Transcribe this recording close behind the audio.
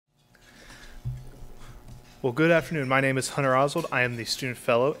Well, good afternoon. My name is Hunter Oswald. I am the Student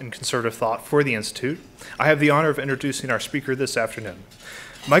Fellow in Conservative Thought for the Institute. I have the honor of introducing our speaker this afternoon.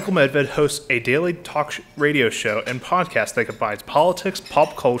 Michael Medved hosts a daily talk radio show and podcast that combines politics,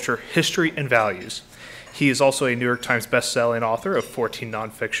 pop culture, history, and values. He is also a New York Times best-selling author of 14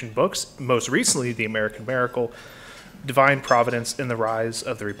 nonfiction books, most recently The American Miracle, Divine Providence and the Rise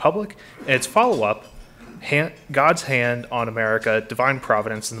of the Republic, and its follow-up, God's Hand on America, Divine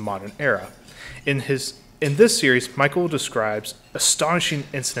Providence in the Modern Era. In this series, Michael describes astonishing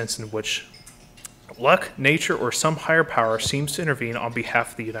incidents in which luck, nature, or some higher power seems to intervene on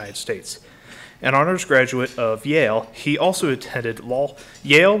behalf of the United States. An honors graduate of Yale, he also attended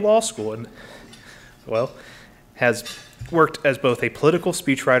Yale Law School and, has worked as both a political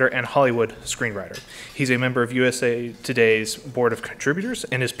speechwriter and Hollywood screenwriter. He's a member of USA Today's Board of Contributors,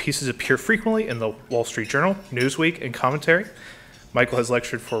 and his pieces appear frequently in the Wall Street Journal, Newsweek, and Commentary. Michael has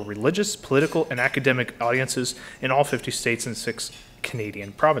lectured for religious, political, and academic audiences in all 50 states and 6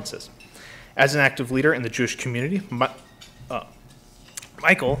 Canadian provinces. As an active leader in the Jewish community,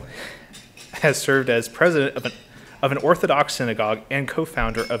 Michael has served as president of an Orthodox synagogue and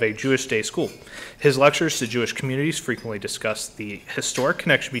co-founder of a Jewish day school. His lectures to Jewish communities frequently discuss the historic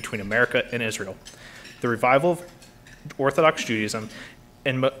connection between America and Israel, the revival of Orthodox Judaism,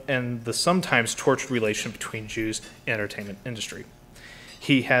 and the sometimes tortured relation between Jews and the entertainment industry.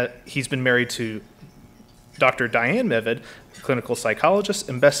 He's been married to Dr. Diane Medved, clinical psychologist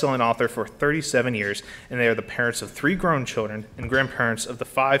and best-selling author for 37 years, and they are the parents of 3 grown children and grandparents of the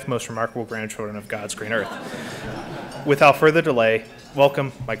 5 most remarkable grandchildren of God's green earth. Without further delay,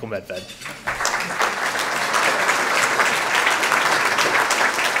 welcome Michael Medved.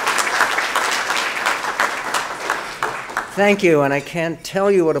 Thank you, and I can't tell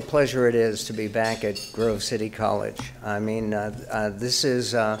you what a pleasure it is to be back at Grove City College. I mean, this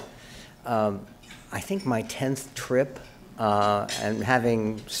is, I think, my 10th trip, and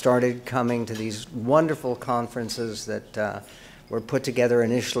having started coming to these wonderful conferences that were put together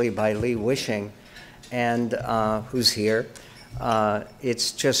initially by Lee Wishing, and who's here.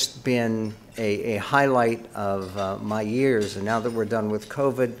 It's just been a highlight of my years, and now that we're done with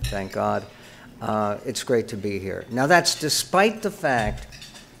COVID, thank God, it's great to be here. Now that's despite the fact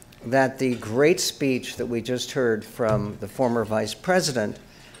that the great speech that we just heard from the former vice president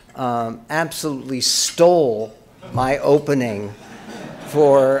absolutely stole my opening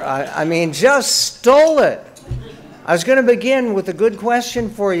for, I mean, just stole it. I was going to begin with a good question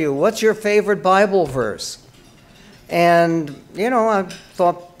for you. What's your favorite Bible verse? And, you know, I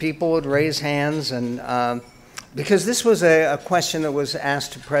thought people would raise hands, and because this was a question that was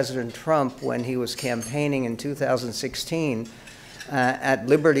asked to President Trump when he was campaigning in 2016 at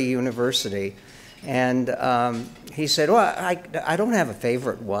Liberty University. And he said, well, I don't have a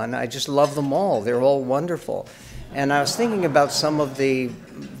favorite one. I just love them all. They're all wonderful. And I was thinking about some of the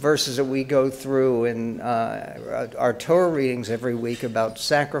verses that we go through in our Torah readings every week about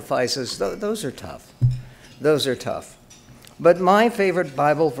sacrifices. Those are tough. Those are tough. But my favorite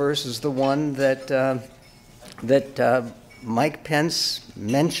Bible verse is the one that Mike Pence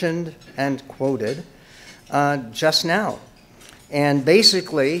mentioned and quoted just now. And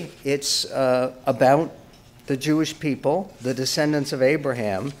basically, it's about the Jewish people, the descendants of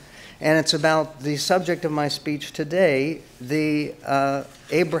Abraham, and it's about the subject of my speech today, the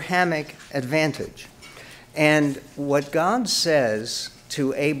Abrahamic advantage. And what God says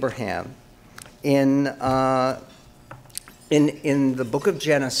to Abraham in the book of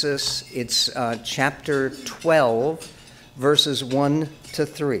Genesis, it's chapter 12, verses 1 to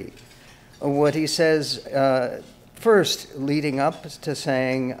 3. What he says, first, leading up to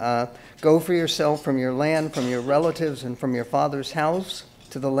saying, go for yourself from your land, from your relatives, and from your father's house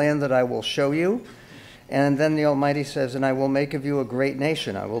to the land that I will show you. And then the Almighty says, and I will make of you a great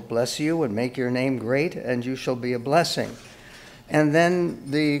nation. I will bless you and make your name great, and you shall be a blessing. And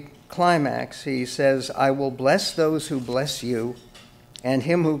then the climax, he says, I will bless those who bless you, and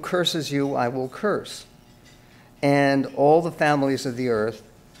him who curses you I will curse. And all the families of the earth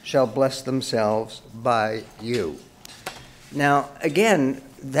shall bless themselves by you. Now, again,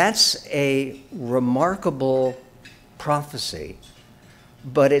 that's a remarkable prophecy,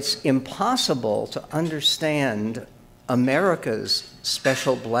 but it's impossible to understand America's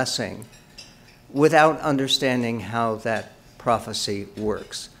special blessing without understanding how that prophecy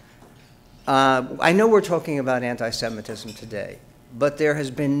works. I know we're talking about anti-Semitism today, but there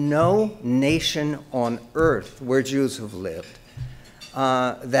has been no nation on earth where Jews have lived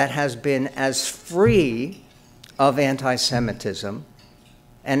that has been as free of anti-Semitism,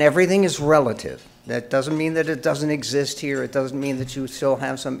 and everything is relative. That doesn't mean that it doesn't exist here. It doesn't mean that you still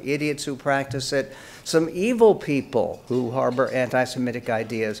have some idiots who practice it, some evil people who harbor anti-Semitic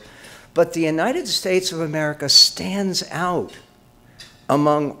ideas. But the United States of America stands out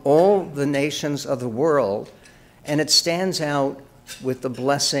among all the nations of the world, and it stands out with the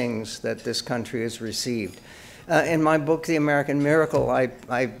blessings that this country has received. In my book, The American Miracle,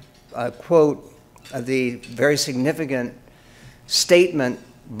 I quote the very significant statement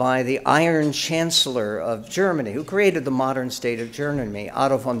by the Iron Chancellor of Germany, who created the modern state of Germany,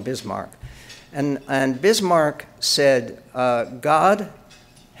 Otto von Bismarck. And Bismarck said, God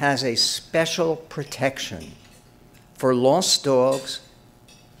has a special protection for lost dogs,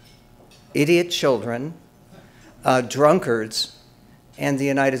 idiot children, drunkards, and the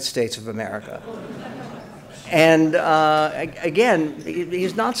United States of America. And again,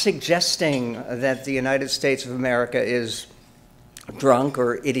 he's not suggesting that the United States of America is drunk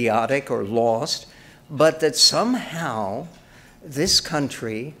or idiotic or lost, but that somehow this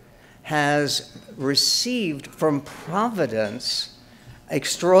country has received from Providence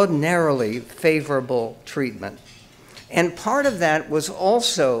extraordinarily favorable treatment. And part of that was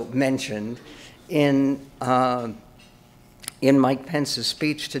also mentioned in Mike Pence's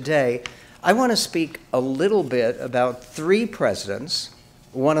speech today. I want to speak a little bit about three presidents,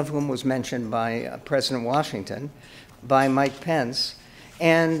 one of whom was mentioned by President Washington, by Mike Pence,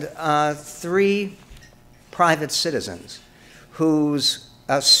 and three private citizens whose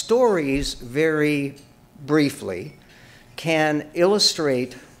stories, very briefly, can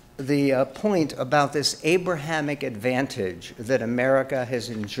illustrate the point about this Abrahamic advantage that America has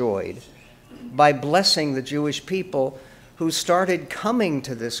enjoyed by blessing the Jewish people who started coming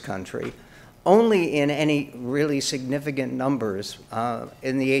to this country only in any really significant numbers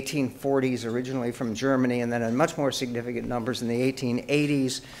in the 1840s, originally from Germany, and then in much more significant numbers in the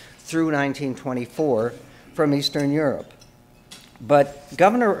 1880s through 1924 from Eastern Europe. But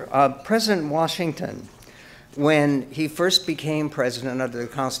President Washington, when he first became president under the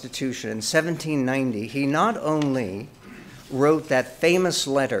Constitution in 1790, he not only wrote that famous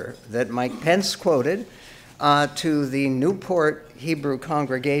letter that Mike Pence quoted to the Newport Hebrew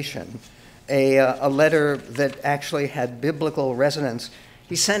congregation, a letter that actually had biblical resonance.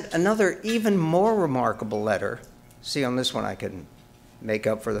 He sent another even more remarkable letter. See, on this one I can make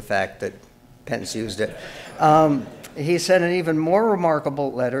up for the fact that Pence used it. He sent an even more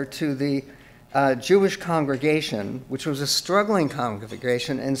remarkable letter to the Jewish congregation, which was a struggling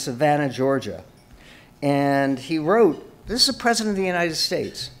congregation in Savannah, Georgia. And he wrote, this is the President of the United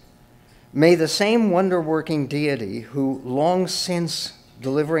States, "May the same wonder-working deity who long since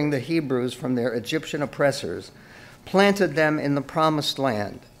delivering the Hebrews from their Egyptian oppressors, planted them in the promised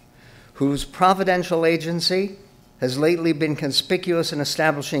land, whose providential agency has lately been conspicuous in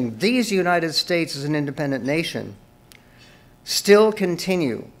establishing these United States as an independent nation, still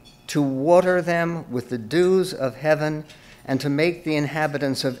continue to water them with the dews of heaven and to make the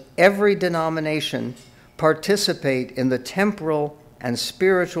inhabitants of every denomination participate in the temporal and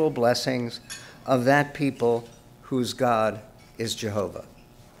spiritual blessings of that people whose God is Jehovah."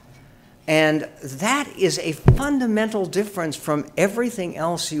 And that is a fundamental difference from everything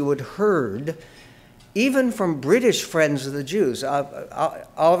else you had heard, even from British friends of the Jews.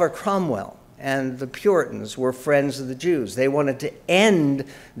 Oliver Cromwell and the Puritans were friends of the Jews. They wanted to end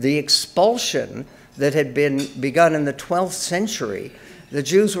the expulsion that had been begun in the 12th century. The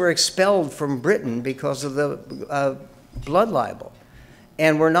Jews were expelled from Britain because of the blood libel,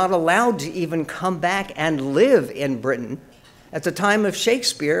 and were not allowed to even come back and live in Britain. At the time of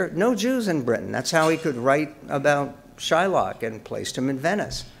Shakespeare, no Jews in Britain. That's how he could write about Shylock and placed him in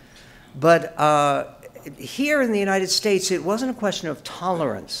Venice. But here in the United States, it wasn't a question of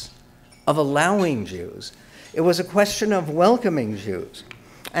tolerance, of allowing Jews. It was a question of welcoming Jews.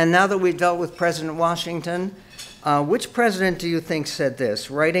 And now that we've dealt with President Washington, which president do you think said this,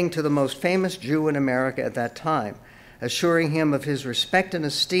 writing to the most famous Jew in America at that time, assuring him of his respect and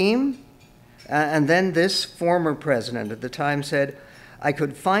esteem? And then this former president at the time said, "I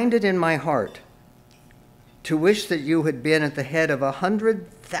could find it in my heart to wish that you had been at the head of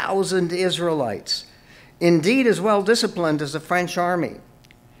 100,000 Israelites, indeed as well disciplined as the French army,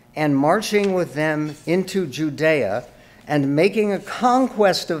 and marching with them into Judea and making a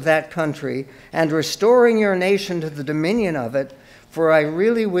conquest of that country and restoring your nation to the dominion of it, for I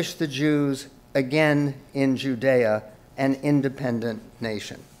really wish the Jews again in Judea, an independent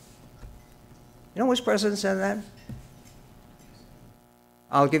nation." You know which president said that?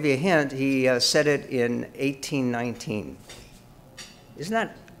 I'll give you a hint. He said it in 1819. Isn't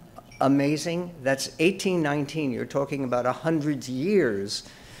that amazing? That's 1819. You're talking about 100 years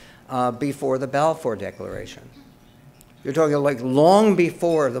before the Balfour Declaration. You're talking like long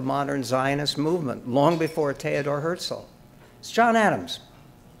before the modern Zionist movement, long before Theodor Herzl. It's John Adams,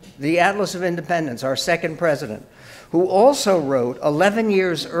 the Atlas of Independence, our second president, who also wrote 11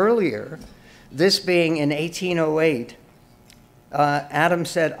 years earlier, this being in 1808, Adams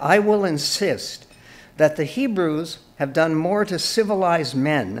said, "I will insist that the Hebrews have done more to civilize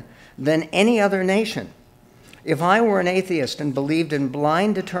men than any other nation. If I were an atheist and believed in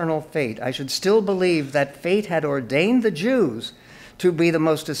blind eternal fate, I should still believe that fate had ordained the Jews to be the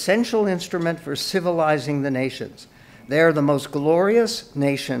most essential instrument for civilizing the nations. They are the most glorious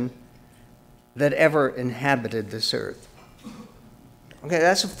nation that ever inhabited this earth." Okay,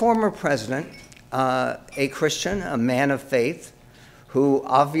 that's a former president, a Christian, a man of faith, who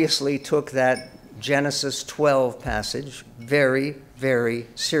obviously took that Genesis 12 passage very, very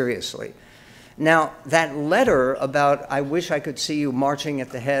seriously. Now, that letter about, "I wish I could see you marching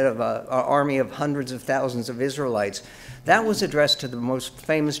at the head of an army of hundreds of thousands of Israelites," that was addressed to the most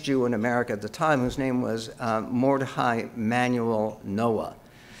famous Jew in America at the time, whose name was Mordechai Manuel Noah.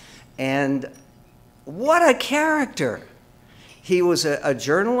 And what a character! He was a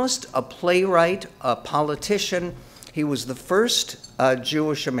journalist, a playwright, a politician. He was the first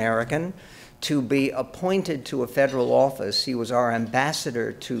Jewish American to be appointed to a federal office. He was our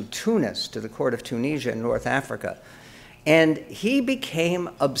ambassador to Tunis, to the court of Tunisia in North Africa. And he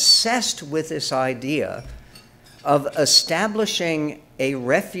became obsessed with this idea of establishing a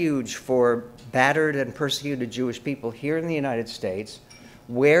refuge for battered and persecuted Jewish people here in the United States,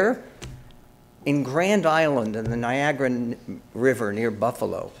 where in Grand Island in the Niagara River near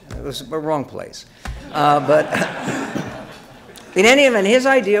Buffalo. It was the wrong place. But in any event, his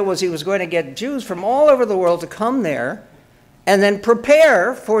idea was he was going to get Jews from all over the world to come there and then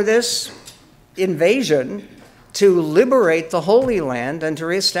prepare for this invasion to liberate the Holy Land and to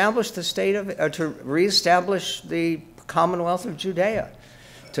reestablish the the Commonwealth of Judea,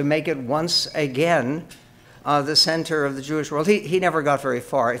 to make it once again the center of the Jewish world. He never got very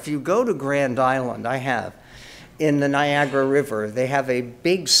far. If you go to Grand Island, I have, in the Niagara River, they have a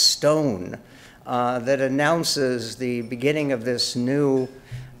big stone that announces the beginning of this new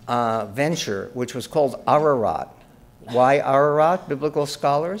venture, which was called Ararat. Why Ararat, biblical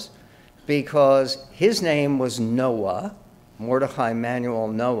scholars? Because his name was Noah, Mordechai Manuel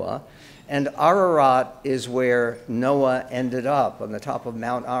Noah, and Ararat is where Noah ended up, on the top of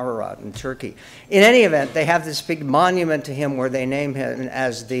Mount Ararat in Turkey. In any event, they have this big monument to him where they name him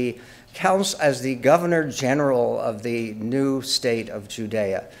as the governor general of the new state of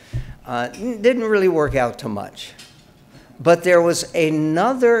Judea. Didn't really work out too much. But there was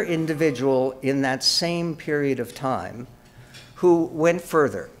another individual in that same period of time who went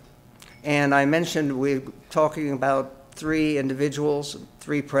further. And I mentioned we're talking about three individuals,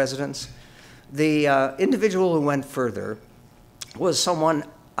 three presidents. The individual who went further was someone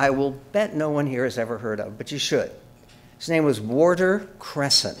I will bet no one here has ever heard of, but you should. His name was Warder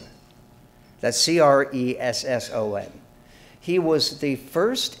Cresson. That's C-R-E-S-S-O-N. He was the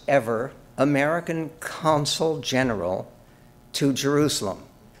first ever American consul general to Jerusalem.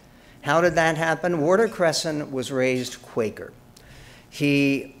 How did that happen? Warder Cresson was raised Quaker.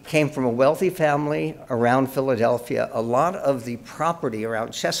 He came from a wealthy family around Philadelphia. A lot of the property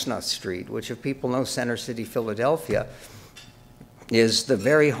around Chestnut Street, which if people know Center City, Philadelphia, is the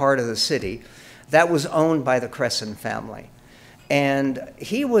very heart of the city, that was owned by the Cresson family. And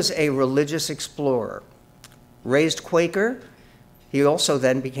he was a religious explorer. Raised Quaker, he also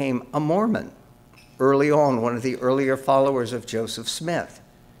then became a Mormon. Early on, one of the earlier followers of Joseph Smith.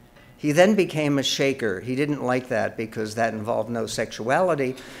 He then became a Shaker. He didn't like that because that involved no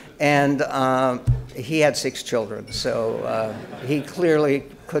sexuality, and he had 6 children, so he clearly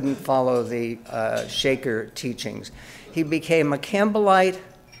couldn't follow the Shaker teachings. He became a Campbellite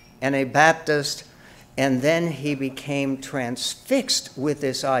and a Baptist, and then he became transfixed with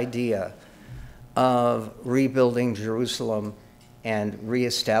this idea of rebuilding Jerusalem and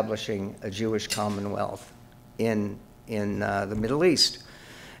reestablishing a Jewish commonwealth in the Middle East.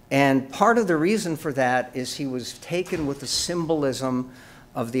 And part of the reason for that is he was taken with the symbolism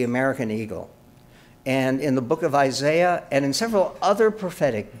of the American eagle. And in the book of Isaiah and in several other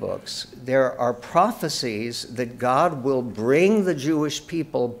prophetic books, there are prophecies that God will bring the Jewish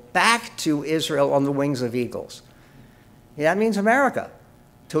people back to Israel on the wings of eagles. That means America,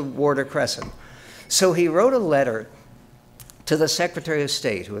 to Warder Cresson. So he wrote a letter to the Secretary of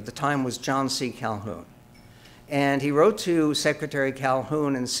State, who at the time was John C. Calhoun. And he wrote to Secretary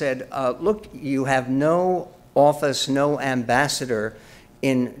Calhoun and said, look, you have no office, no ambassador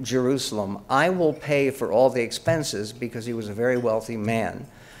in Jerusalem. I will pay for all the expenses, because he was a very wealthy man,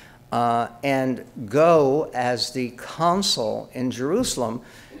 and go as the consul in Jerusalem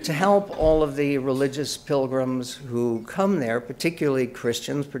to help all of the religious pilgrims who come there, particularly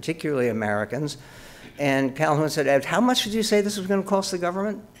Christians, particularly Americans. And Calhoun said, "Ed, how much did you say this was going to cost the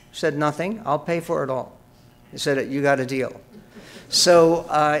government?" He said, "Nothing. I'll pay for it all." He said, "You got a deal." So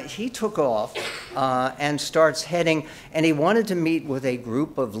he took off and starts heading, and he wanted to meet with a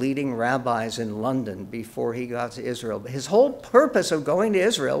group of leading rabbis in London before he got to Israel. His whole purpose of going to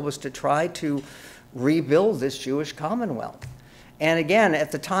Israel was to try to rebuild this Jewish commonwealth. And again,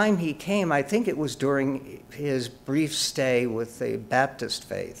 at the time he came, I think it was during his brief stay with the Baptist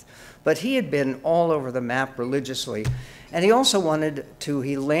faith, but he had been all over the map religiously. And he also wanted to,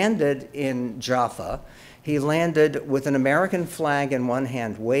 he landed in Jaffa. He landed with an American flag in one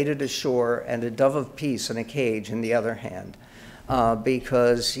hand, waded ashore, and a dove of peace in a cage in the other hand,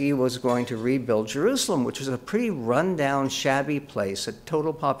 because he was going to rebuild Jerusalem, which was a pretty rundown, shabby place, a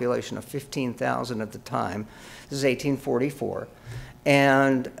total population of 15,000 at the time. This is 1844.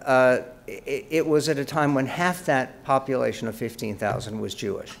 And it was at a time when half that population of 15,000 was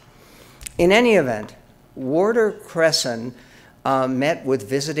Jewish. In any event, Warder Cresson met with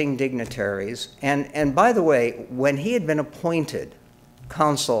visiting dignitaries. And by the way, when he had been appointed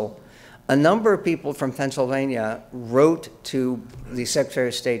consul, a number of people from Pennsylvania wrote to the Secretary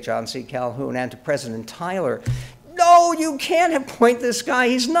of State, John C. Calhoun, and to President Tyler, "No, you can't appoint this guy.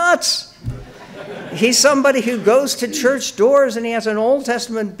 He's nuts. He's somebody who goes to church doors and he has an Old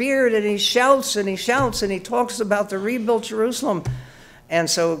Testament beard and he shouts and he shouts and he talks about the rebuilt Jerusalem." And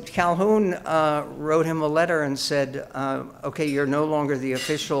so Calhoun wrote him a letter and said, "Okay, you're no longer the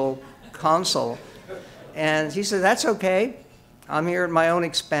official consul." And he said, "That's okay. I'm here at my own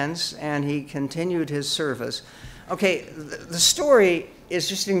expense." And he continued his service. Okay, the story is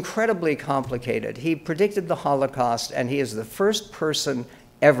just incredibly complicated. He predicted the Holocaust, and he is the first person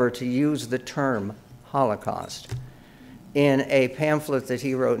ever to use the term Holocaust in a pamphlet that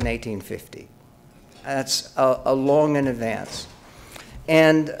he wrote in 1850. That's a long in advance.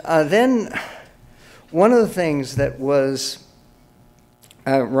 And then one of the things that was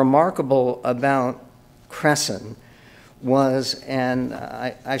remarkable about Cresson was, and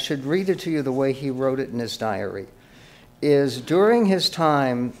I should read it to you the way he wrote it in his diary, is during his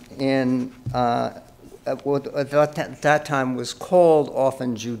time in what at that time was called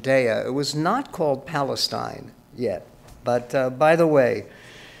often Judea. It was not called Palestine yet. But by the way,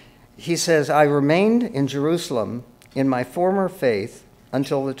 he says, "I remained in Jerusalem in my former faith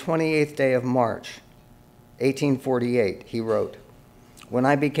until the 28th day of March, 1848, he wrote, "when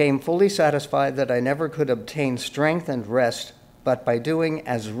I became fully satisfied that I never could obtain strength and rest but by doing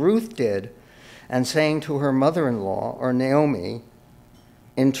as Ruth did and saying to her mother-in-law, or Naomi,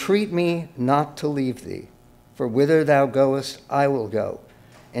 'Entreat me not to leave thee, for whither thou goest, I will go.'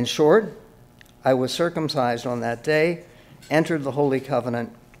 In short, I was circumcised on that day, entered the Holy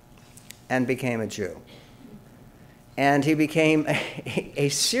Covenant, and became a Jew." And he became a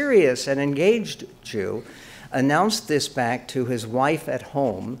serious and engaged Jew, announced this back to his wife at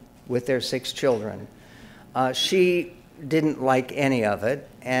home with their 6 children. She didn't like any of it,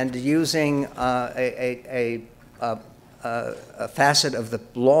 and using a facet of the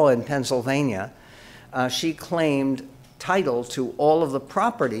law in Pennsylvania, she claimed title to all of the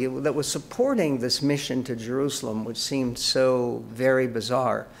property that was supporting this mission to Jerusalem, which seemed so very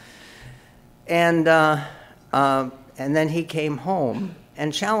bizarre. And then he came home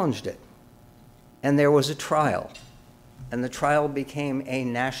and challenged it. And there was a trial. And the trial became a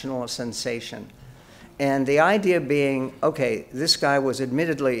national sensation. And the idea being, okay, this guy was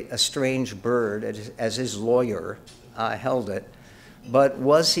admittedly a strange bird, as his lawyer held it, but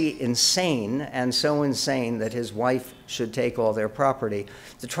was he insane, and so insane that his wife should take all their property?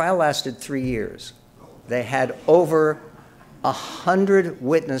 The trial lasted 3 years. They had over 100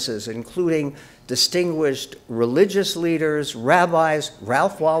 witnesses, including distinguished religious leaders, rabbis.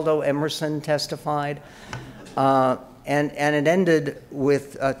 Ralph Waldo Emerson testified. And it ended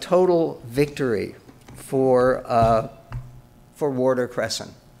with a total victory for Warder Cresson.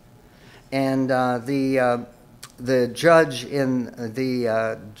 And the judge in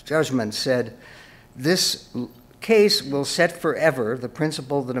the judgment said, "This case will set forever the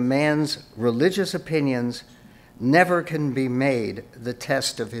principle that a man's religious opinions never can be made the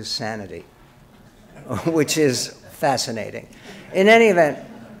test of his sanity," which is fascinating. In any event,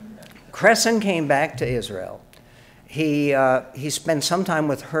 Cresson came back to Israel. He spent some time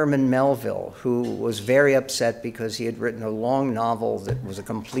with Herman Melville, who was very upset because he had written a long novel that was a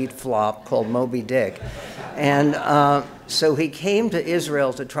complete flop called Moby Dick. And so he came to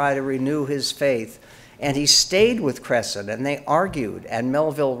Israel to try to renew his faith. And he stayed with Cresson, and they argued, and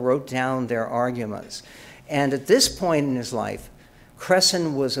Melville wrote down their arguments. And at this point in his life,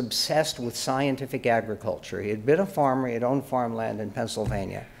 Cresson was obsessed with scientific agriculture. He had been a farmer, he had owned farmland in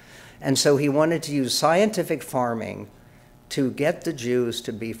Pennsylvania. And so he wanted to use scientific farming to get the Jews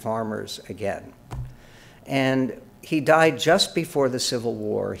to be farmers again. And he died just before the Civil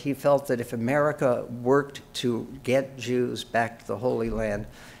War. He felt that if America worked to get Jews back to the Holy Land,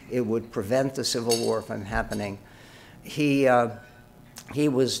 it would prevent the Civil War from happening. He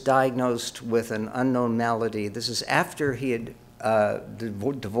was diagnosed with an unknown malady. This is after he had,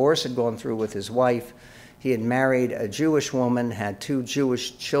 divorce had gone through with his wife. He had married a Jewish woman, had 2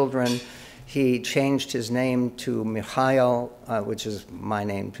 Jewish children. He changed his name to Michael, which is my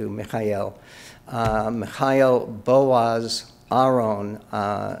name too, Michael. Michael Boaz Aaron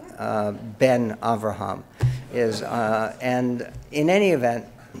Ben Avraham is, and in any event,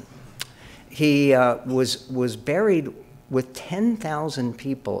 he was buried with 10,000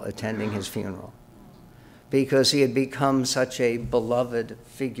 people attending his funeral because he had become such a beloved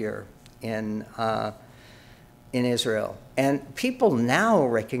figure in Israel. And people now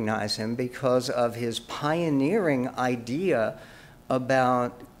recognize him because of his pioneering idea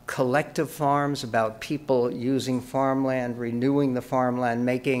about collective farms, about people using farmland, renewing the farmland,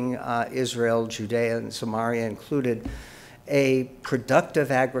 making Israel, Judea, and Samaria included, a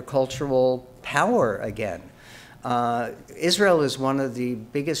productive agricultural power again. Israel is one of the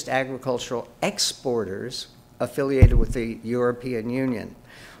biggest agricultural exporters affiliated with the European Union.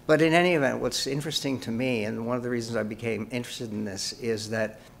 But in any event, what's interesting to me, and one of the reasons I became interested in this, is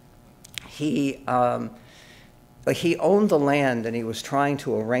that he owned the land and he was trying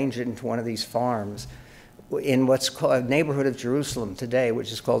to arrange it into one of these farms in what's called a neighborhood of Jerusalem today,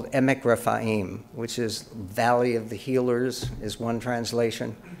 which is called Emek Rephaim, which is Valley of the Healers, is one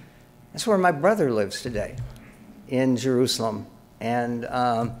translation. That's where my brother lives today, in Jerusalem. And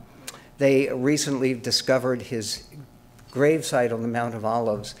they recently discovered his gravesite on the Mount of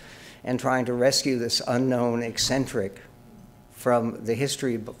Olives and trying to rescue this unknown eccentric from the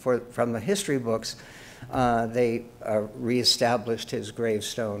history books. They reestablished his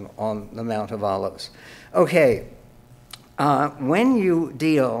gravestone on the Mount of Olives. Okay, when you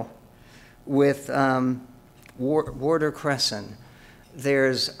deal with Warder Cresson,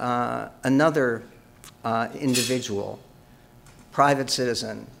 there's another individual, private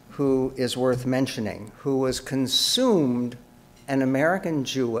citizen, who is worth mentioning, who was consumed, an American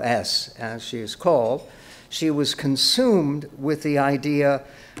Jewess, as she is called. She was consumed with the idea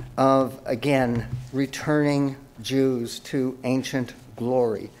of, again, returning Jews to ancient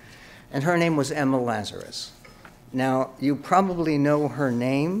glory. And her name was Emma Lazarus. Now, you probably know her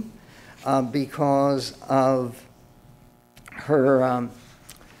name because of her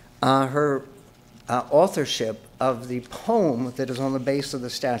authorship of the poem that is on the base of the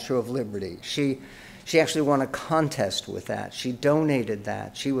Statue of Liberty. She actually won a contest with that. She donated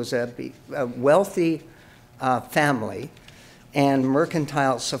that. She was a wealthy family and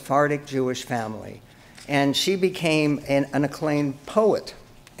mercantile Sephardic Jewish family. And she became an acclaimed poet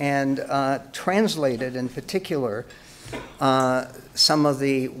and translated, in particular, some of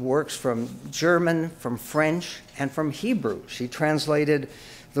the works from German, from French, and from Hebrew. She translated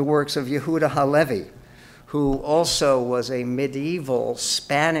the works of Yehuda Halevi, who also was a medieval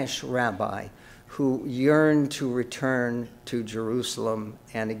Spanish rabbi who yearned to return to Jerusalem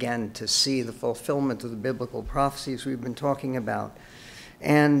and again to see the fulfillment of the biblical prophecies we've been talking about.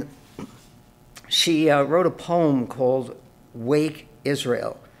 And she wrote a poem called Wake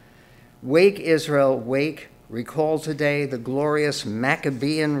Israel. Wake Israel, wake, recall today the glorious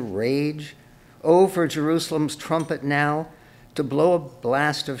Maccabean rage. Oh, for Jerusalem's trumpet now, to blow a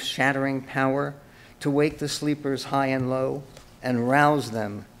blast of shattering power, to wake the sleepers high and low, and rouse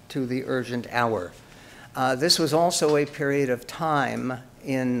them to the urgent hour. This was also a period of time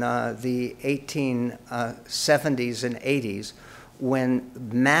in the 1870s and 80s when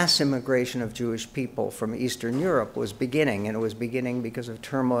mass immigration of Jewish people from Eastern Europe was beginning, and it was beginning because of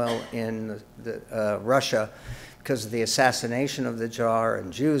turmoil in Russia, because of the assassination of the Tsar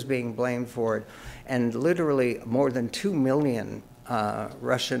and Jews being blamed for it, and literally more than 2 million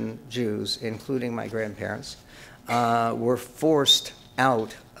Russian Jews, including my grandparents, were forced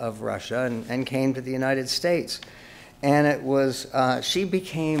out of Russia and came to the United States. And it was, she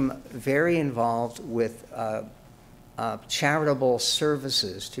became very involved with charitable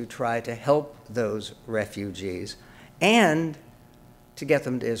services to try to help those refugees and to get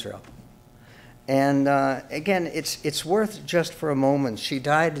them to Israel. And again, it's worth just for a moment, she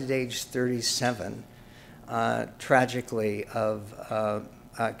died at age 37, tragically, of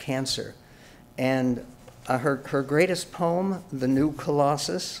cancer. And her greatest poem, The New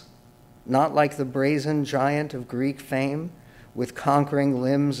Colossus, not like the brazen giant of Greek fame, with conquering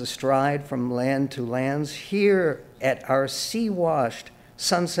limbs astride from land to lands, here at our sea-washed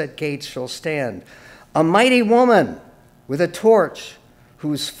sunset gates shall stand a mighty woman with a torch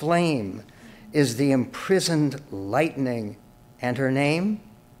whose flame is the imprisoned lightning, and her name,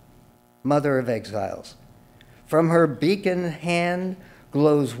 Mother of Exiles. From her beacon hand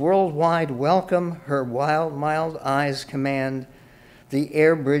glows worldwide welcome, her wild, mild eyes command the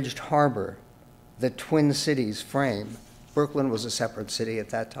air-bridged harbor that twin cities frame. Brooklyn was a separate city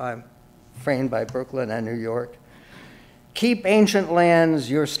at that time, framed by Brooklyn and New York. Keep ancient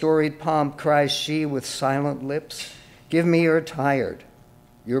lands, your storied pomp, cries she with silent lips. Give me your tired,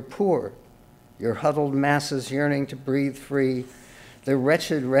 your poor, your huddled masses yearning to breathe free, the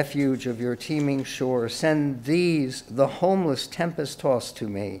wretched refuge of your teeming shore. Send these, the homeless tempest-tossed, to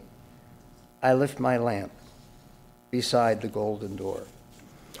me. I lift my lamp beside the golden door.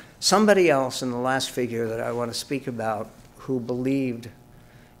 Somebody else in the last figure that I want to speak about who believed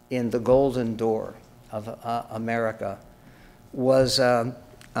in the golden door of America was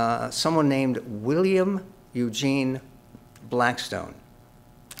someone named William Eugene Blackstone.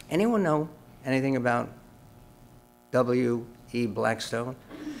 Anyone know anything about W.E. Blackstone?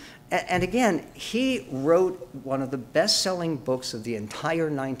 And again, he wrote one of the best-selling books of the entire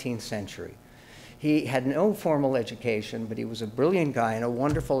 19th century. He had no formal education, but he was a brilliant guy and a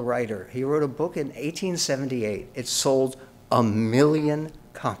wonderful writer. He wrote a book in 1878. It sold 1 million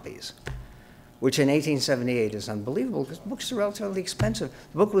copies, which in 1878 is unbelievable because books are relatively expensive.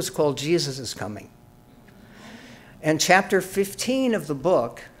 The book was called Jesus is Coming. And chapter 15 of the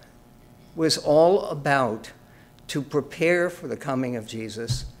book was all about to prepare for the coming of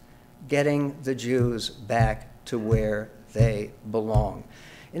Jesus, getting the Jews back to where they belong.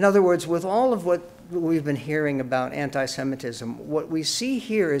 In other words, with all of what we've been hearing about anti-Semitism, what we see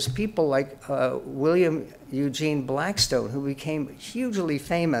here is people like William Eugene Blackstone, who became hugely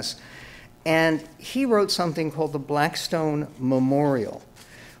famous. And he wrote something called the Blackstone Memorial,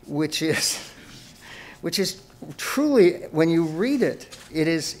 which is truly, when you read it, it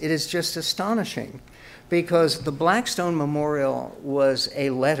is just astonishing. Because the Blackstone Memorial was a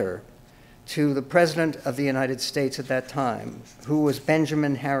letter to the President of the United States at that time, who was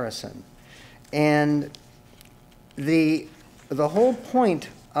Benjamin Harrison. And the whole point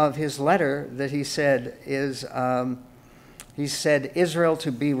of his letter that he said is, he said, Israel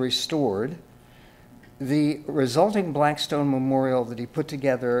to be restored. The resulting Blackstone Memorial that he put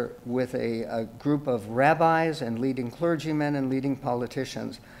together with a group of rabbis and leading clergymen and leading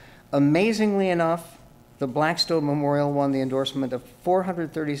politicians. Amazingly enough, the Blackstone Memorial won the endorsement of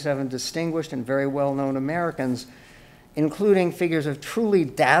 437 distinguished and very well-known Americans, including figures of truly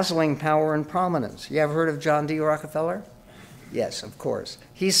dazzling power and prominence. You ever heard of John D. Rockefeller? Yes, of course.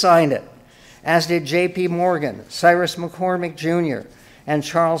 He signed it, as did J.P. Morgan, Cyrus McCormick Jr., and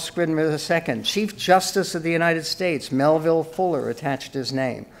Charles Scribner II. Chief Justice of the United States, Melville Fuller, attached his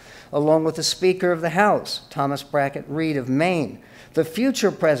name, along with the Speaker of the House, Thomas Brackett Reed of Maine, the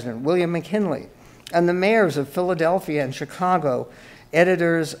future President, William McKinley, and the mayors of Philadelphia and Chicago.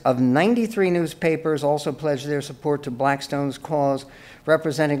 Editors of 93 newspapers also pledged their support to Blackstone's cause,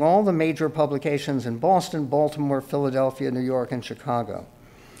 representing all the major publications in Boston, Baltimore, Philadelphia, New York, and Chicago.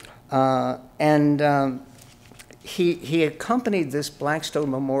 He accompanied this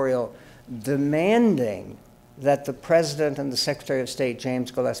Blackstone Memorial demanding that the President and the Secretary of State,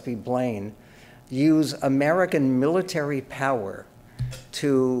 James Gillespie Blaine, use American military power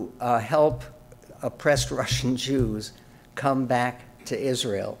to help oppressed Russian Jews come back to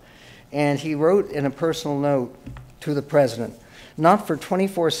Israel. And he wrote in a personal note to the President, not for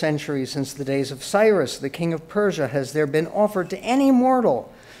 24 centuries since the days of Cyrus, the king of Persia, has there been offered to any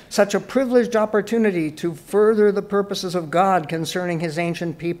mortal such a privileged opportunity to further the purposes of God concerning his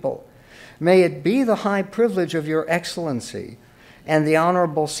ancient people. May it be the high privilege of your excellency and the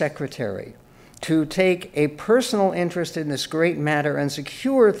honorable secretary to take a personal interest in this great matter and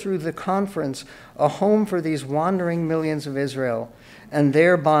secure through the conference a home for these wandering millions of Israel, and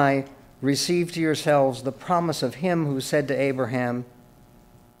thereby receive to yourselves the promise of him who said to Abraham,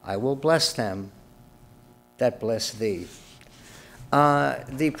 I will bless them that bless thee.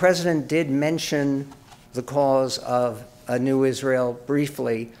 The president did mention the cause of a new Israel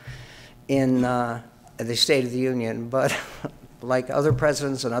briefly in the State of the Union, but like other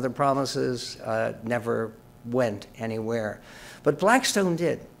presidents and other promises, never went anywhere. But Blackstone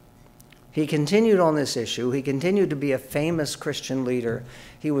did. He continued on this issue. He continued to be a famous Christian leader.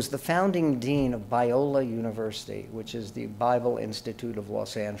 He was the founding dean of Biola University, which is the Bible Institute of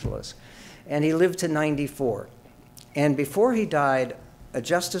Los Angeles. and he lived to 94. And before he died, a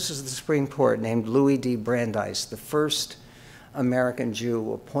justice of the Supreme Court named Louis D. Brandeis, the first American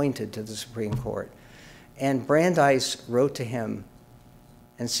Jew appointed to the Supreme Court, and Brandeis wrote to him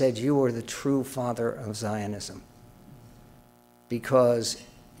and said, "You are the true father of Zionism, because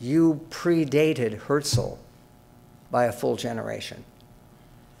you predated Herzl by a full generation."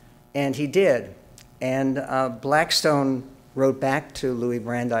 And he did. And Blackstone wrote back to Louis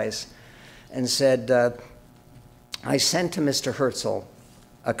Brandeis and said, "I sent to Mr. Herzl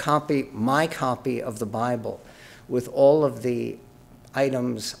my copy of the Bible with all of the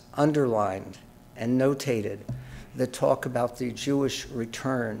items underlined and notated that talk about the Jewish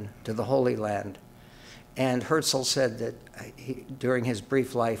return to the Holy Land." And Herzl said that during his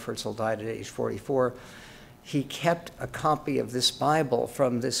brief life, Herzl died at age 44, he kept a copy of this Bible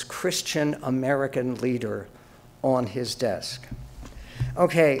from this Christian American leader on his desk.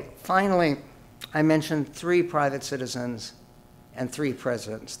 Okay, finally, I mentioned 3 private citizens and 3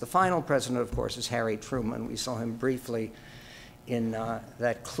 presidents. The final president, of course, is Harry Truman. We saw him briefly in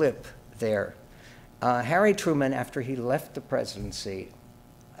that clip there. Harry Truman, after he left the presidency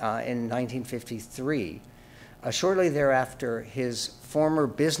in 1953, shortly thereafter, his former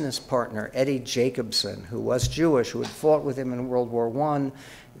business partner, Eddie Jacobson, who was Jewish, who had fought with him in World War I,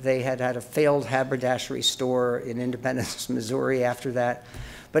 they had had a failed haberdashery store in Independence, Missouri after that.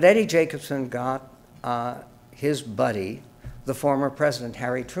 But Eddie Jacobson got his buddy, the former president,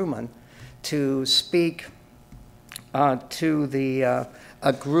 Harry Truman, to speak to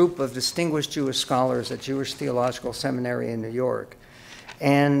a group of distinguished Jewish scholars at Jewish Theological Seminary in New York.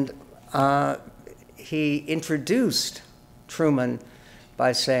 And he introduced Truman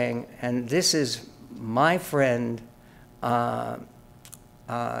by saying, "And this is my friend and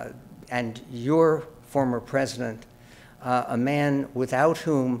your former president, a man without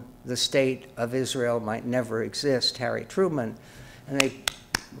whom the state of Israel might never exist, Harry Truman." And they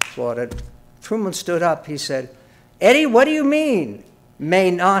applauded. Truman stood up. He said, "Eddie, what do you mean,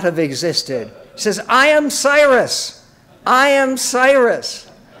 may not have existed?" He says, "I am Cyrus. I am Cyrus."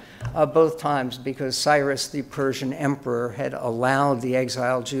 Both times, because Cyrus, the Persian emperor, had allowed the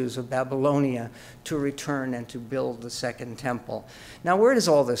exiled Jews of Babylonia to return and to build the Second Temple. Now, where does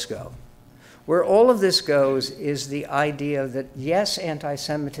all this go? Where all of this goes is the idea that, yes,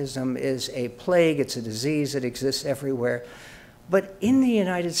 anti-Semitism is a plague, it's a disease, it exists everywhere, but in the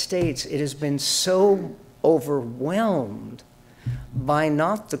United States, it has been so overwhelmed by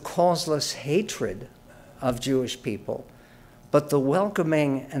not the causeless hatred of Jewish people, but the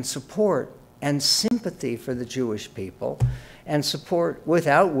welcoming and support and sympathy for the Jewish people, and support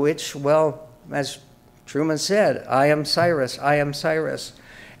without which, well, as Truman said, "I am Cyrus, I am Cyrus."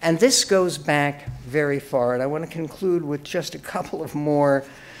 And this goes back very far, and I want to conclude with just a couple of more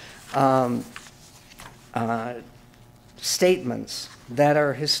statements that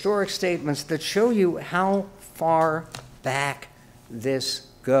are historic statements that show you how far back this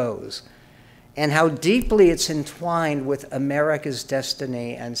goes and how deeply it's entwined with America's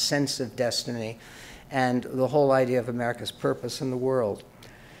destiny and sense of destiny and the whole idea of America's purpose in the world.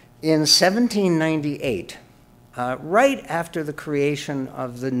 In 1798, right after the creation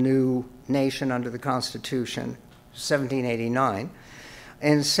of the new nation under the Constitution, 1789,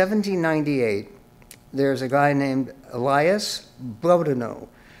 in 1798, there's a guy named Elias Boudinot,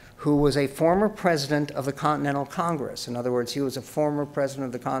 who was a former president of the Continental Congress. In other words, he was a former president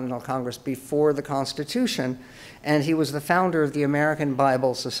of the Continental Congress before the Constitution, and he was the founder of the American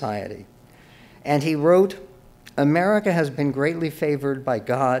Bible Society. And he wrote, "America has been greatly favored by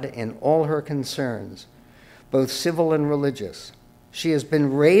God in all her concerns, both civil and religious. She has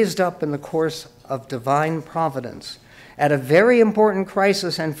been raised up in the course of divine providence at a very important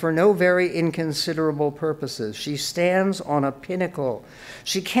crisis and for no very inconsiderable purposes. She stands on a pinnacle.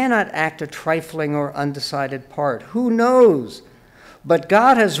 She cannot act a trifling or undecided part. Who knows? But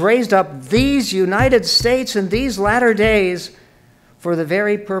God has raised up these United States in these latter days for the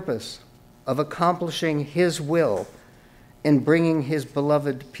very purpose of accomplishing his will in bringing his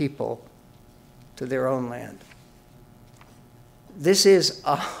beloved people to their own land." This is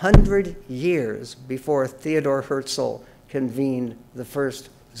 100 years before Theodor Herzl convened the first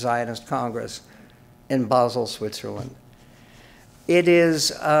Zionist Congress in Basel, Switzerland. It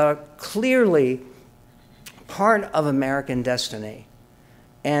is clearly part of American destiny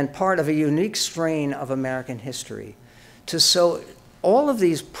and part of a unique strain of American history to show all of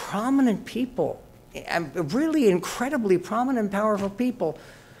these prominent people, really incredibly prominent and powerful people,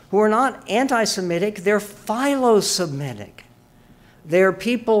 who are not anti-Semitic, they're philo-Semitic. They're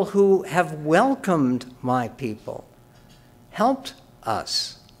people who have welcomed my people, helped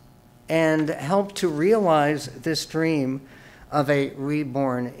us, and helped to realize this dream of a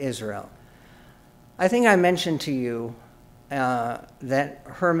reborn Israel. I think I mentioned to you that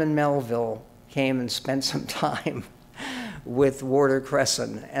Herman Melville came and spent some time with Warder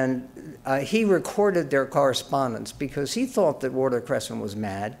Cresson, and he recorded their correspondence because he thought that Warder Cresson was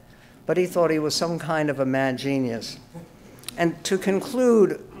mad, but he thought he was some kind of a mad genius. And to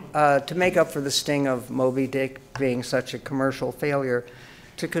conclude, to make up for the sting of Moby Dick being such a commercial failure,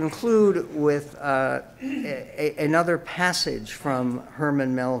 to conclude with another passage from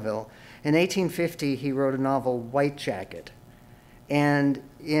Herman Melville. In 1850, he wrote a novel, White Jacket. And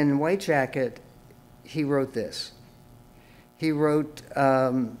in White Jacket, he wrote this. He wrote,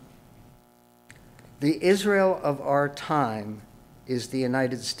 the Israel of our time is the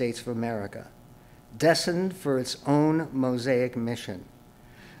United States of America, destined for its own Mosaic mission.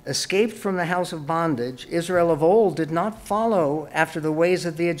 Escaped from the house of bondage, Israel of old did not follow after the ways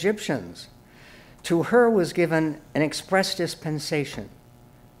of the Egyptians. To her was given an express dispensation.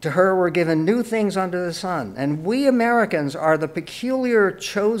 To her were given new things under the sun. And we Americans are the peculiar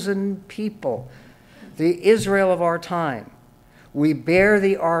chosen people, the Israel of our time. We bear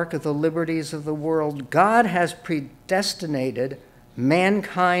the ark of the liberties of the world. God has predestinated.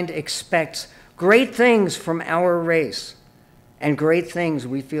 Mankind expects great things from our race, and great things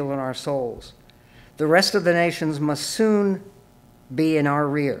we feel in our souls. The rest of the nations must soon be in our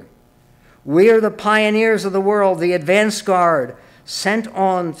rear. We are the pioneers of the world, the advance guard, sent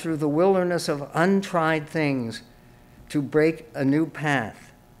on through the wilderness of untried things to break a new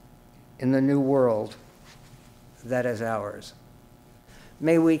path in the new world that is ours.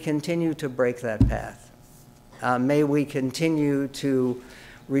 May we continue to break that path. May we continue to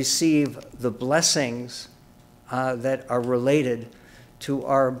receive the blessings that are related to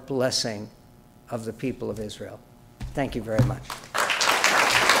our blessing of the people of Israel. Thank you very much.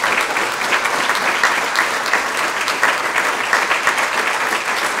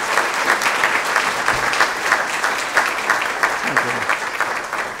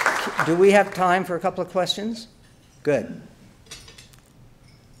 Do we have time for a couple of questions? Good.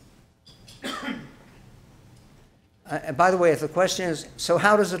 By the way, if the question is, so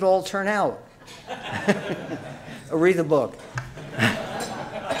how does it all turn out? Read the book.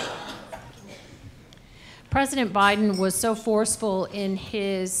 President Biden was so forceful in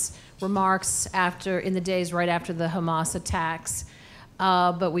his remarks in the days right after the Hamas attacks,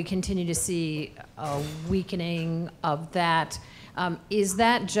 but we continue to see a weakening of that. Is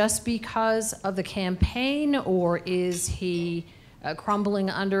that just because of the campaign, or is he crumbling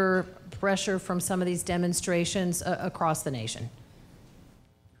under pressure from some of these demonstrations across the nation?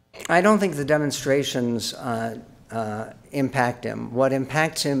 I don't think the demonstrations impact him. What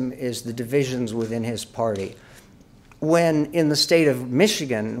impacts him is the divisions within his party. When in the state of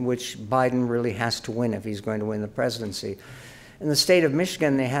Michigan, which Biden really has to win if he's going to win the presidency, in the state of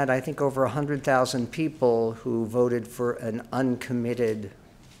Michigan, they had, I think, over 100,000 people who voted for an uncommitted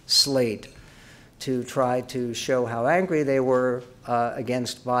slate to try to show how angry they were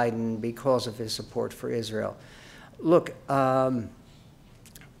against Biden because of his support for Israel. Look, I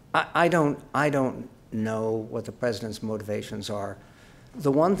don't know what the president's motivations are.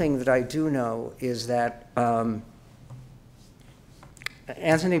 The one thing that I do know is that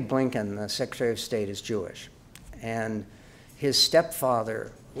Antony Blinken, the Secretary of State, is Jewish, and his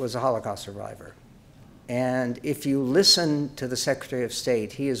stepfather was a Holocaust survivor. And if you listen to the Secretary of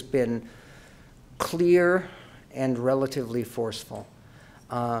State, he has been clear and relatively forceful.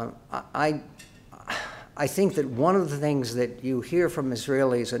 I think that one of the things that you hear from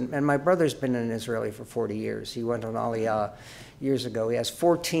Israelis, and my brother's been an Israeli for 40 years. He went on Aliyah years ago. He has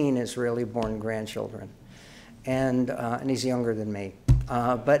 14 Israeli-born grandchildren, and he's younger than me.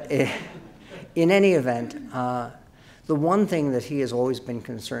 But in any event, the one thing that he has always been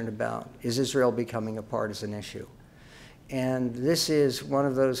concerned about is Israel becoming a partisan issue. And this is one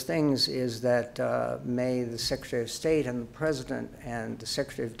of those things is that may the Secretary of State and the President and the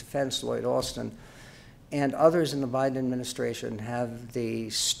Secretary of Defense, Lloyd Austin, and others in the Biden administration have the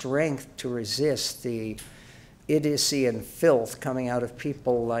strength to resist the idiocy and filth coming out of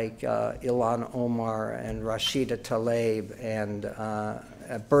people like Ilhan Omar and Rashida Tlaib and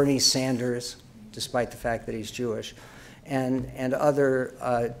Bernie Sanders, despite the fact that he's Jewish, and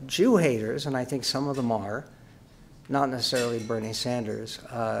other Jew haters, and I think some of them are, not necessarily Bernie Sanders,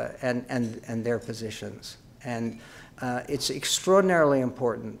 and their positions. And it's extraordinarily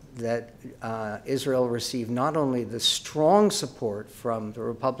important that Israel receive not only the strong support from the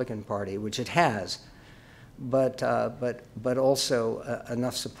Republican Party, which it has, but also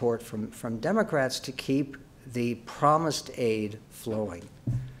enough support from Democrats to keep the promised aid flowing.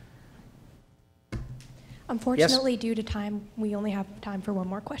 Unfortunately, due to time, we only have time for one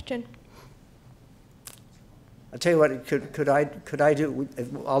more question. I'll tell you what, could I do,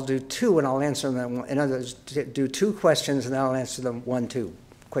 I'll do two and I'll answer them. In other words, do two questions and then I'll answer them one, two,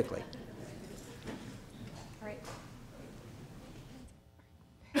 quickly. All right.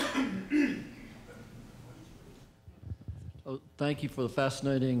 Oh, thank you for the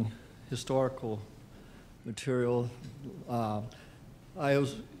fascinating historical material. I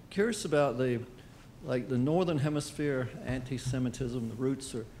was curious about the Northern Hemisphere anti-Semitism. The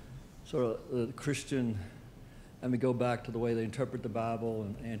roots are sort of the Christian, and we go back to the way they interpret the Bible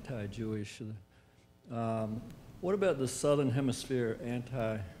and anti-Jewish. What about the Southern Hemisphere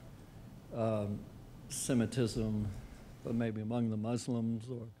anti-Semitism, but maybe among the Muslims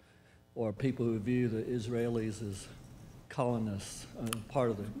or people who view the Israelis as colonists,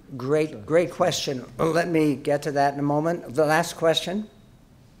 part of the... Great question. Let me get to that in a moment. The last question.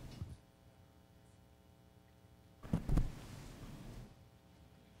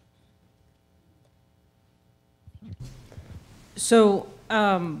 So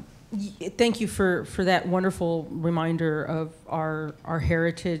thank you for that wonderful reminder of our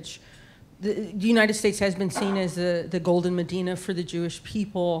heritage. The United States has been seen as the golden Medina for the Jewish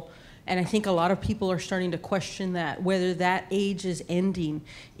people, and I think a lot of people are starting to question that, whether that age is ending.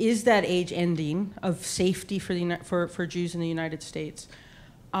 Is that age ending of safety for Jews in the United States?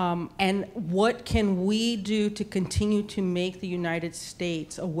 And what can we do to continue to make the United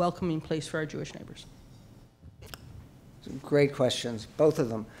States a welcoming place for our Jewish neighbors? Great questions, both of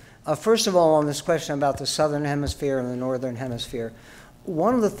them. First of all, on this question about the Southern Hemisphere and the Northern Hemisphere,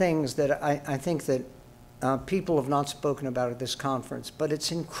 one of the things that I think that people have not spoken about at this conference, but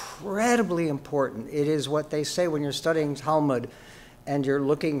it's incredibly important. It is what they say when you're studying Talmud and you're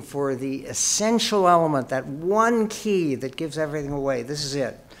looking for the essential element, that one key that gives everything away. This is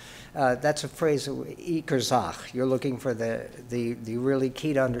it. That's a phrase, Iker Zach. You're looking for the really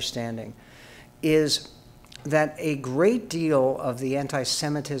key to understanding, is that a great deal of the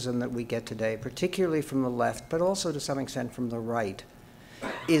anti-Semitism that we get today, particularly from the left, but also to some extent from the right,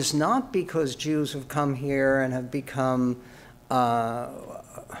 is not because Jews have come here and have become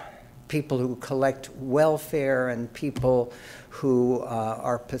people who collect welfare and people who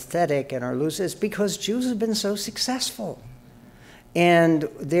are pathetic and are losers. It's because Jews have been so successful. And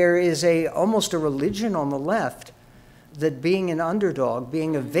there is almost a religion on the left that being an underdog,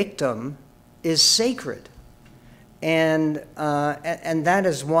 being a victim, is sacred. And that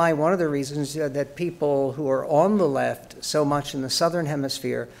is why one of the reasons that people who are on the left so much in the Southern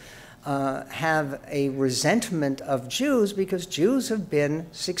Hemisphere have a resentment of Jews, because Jews have been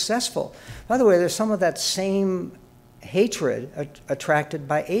successful. By the way, there's some of that same hatred attracted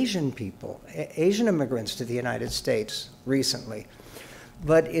by Asian people, Asian immigrants to the United States recently.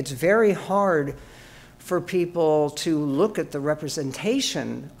 But it's very hard for people to look at the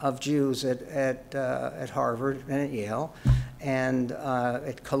representation of Jews at Harvard and at Yale and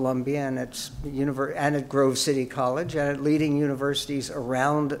at Columbia and at Grove City College and at leading universities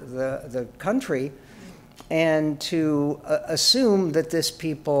around the country, and to assume that this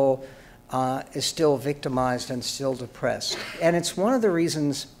people is still victimized and still depressed. And it's one of the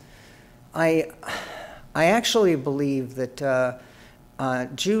reasons I actually believe that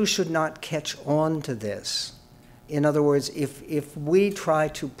Jews should not catch on to this. In other words, if we try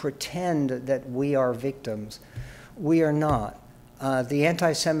to pretend that we are victims, we are not. The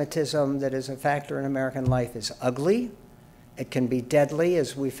anti-Semitism that is a factor in American life is ugly. It can be deadly,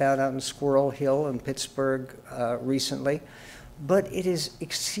 as we found out in Squirrel Hill in Pittsburgh recently. But it is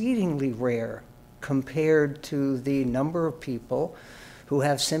exceedingly rare compared to the number of people who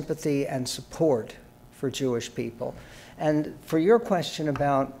have sympathy and support for Jewish people. And for your question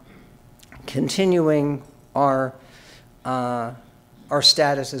about continuing our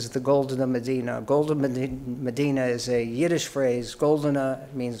status as the Golden Medina. Golden Medina is a Yiddish phrase. Goldena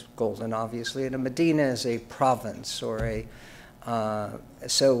means golden, obviously, and a Medina is a province or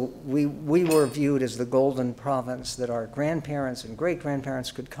so we were viewed as the golden province that our grandparents and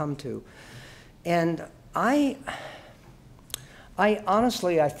great-grandparents could come to. And I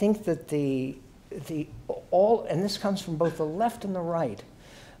honestly, I think that and this comes from both the left and the right,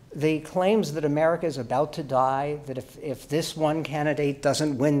 the claims that America is about to die, that if this one candidate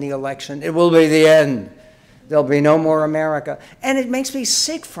doesn't win the election, it will be the end. There'll be no more America. And it makes me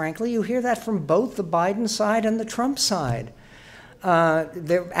sick, frankly. You hear that from both the Biden side and the Trump side.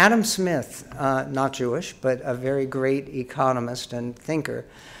 Adam Smith, not Jewish, but a very great economist and thinker,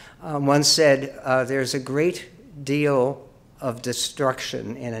 once said, there's a great deal of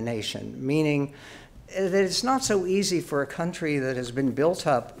destruction in a nation, meaning that it's not so easy for a country that has been built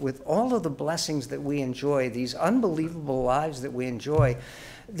up with all of the blessings that we enjoy, these unbelievable lives that we enjoy.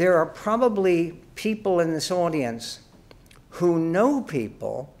 There are probably people in this audience who know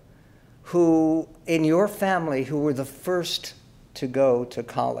people who, in your family, who were the first to go to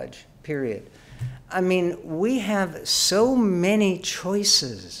college, period. I mean, we have so many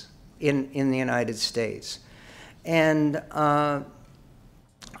choices in the United States. And I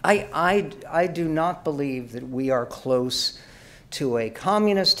do not believe that we are close to a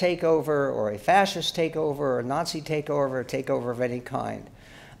communist takeover or a fascist takeover or a Nazi takeover or a takeover of any kind.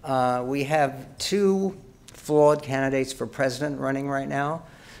 We have two flawed candidates for president running right now,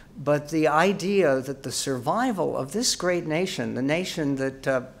 but the idea that the survival of this great nation, the nation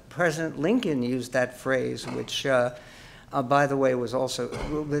that President Lincoln used that phrase, which, by the way, was also,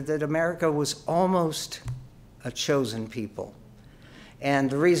 that America was almost a chosen people. And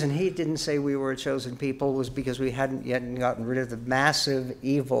the reason he didn't say we were a chosen people was because we hadn't yet gotten rid of the massive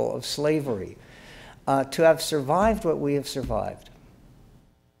evil of slavery. To have survived what we have survived,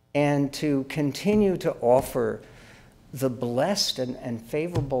 and to continue to offer the blessed and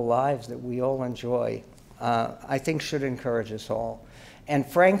favorable lives that we all enjoy, I think should encourage us all. And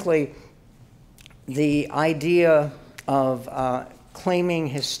frankly, the idea of claiming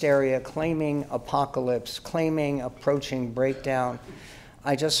hysteria, claiming apocalypse, claiming approaching breakdown.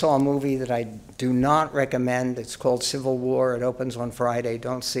 I just saw a movie that I do not recommend. It's called Civil War. It opens on Friday.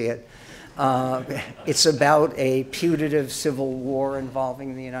 Don't see it. It's about a putative civil war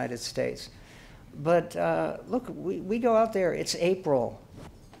involving the United States. But look, we go out there. It's April.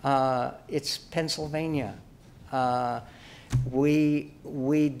 It's Pennsylvania.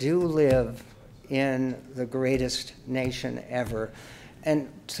 We do live in the greatest nation ever. And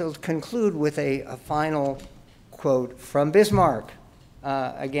to conclude with a final quote from Bismarck,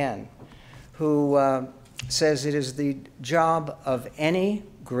 again, who says, "It is the job of any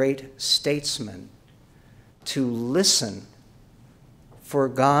great statesman to listen for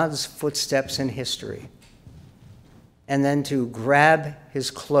God's footsteps in history, and then to grab his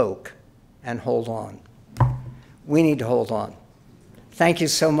cloak and hold on." We need to hold on. Thank you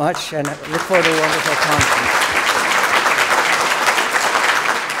so much, and I look forward to a wonderful conference.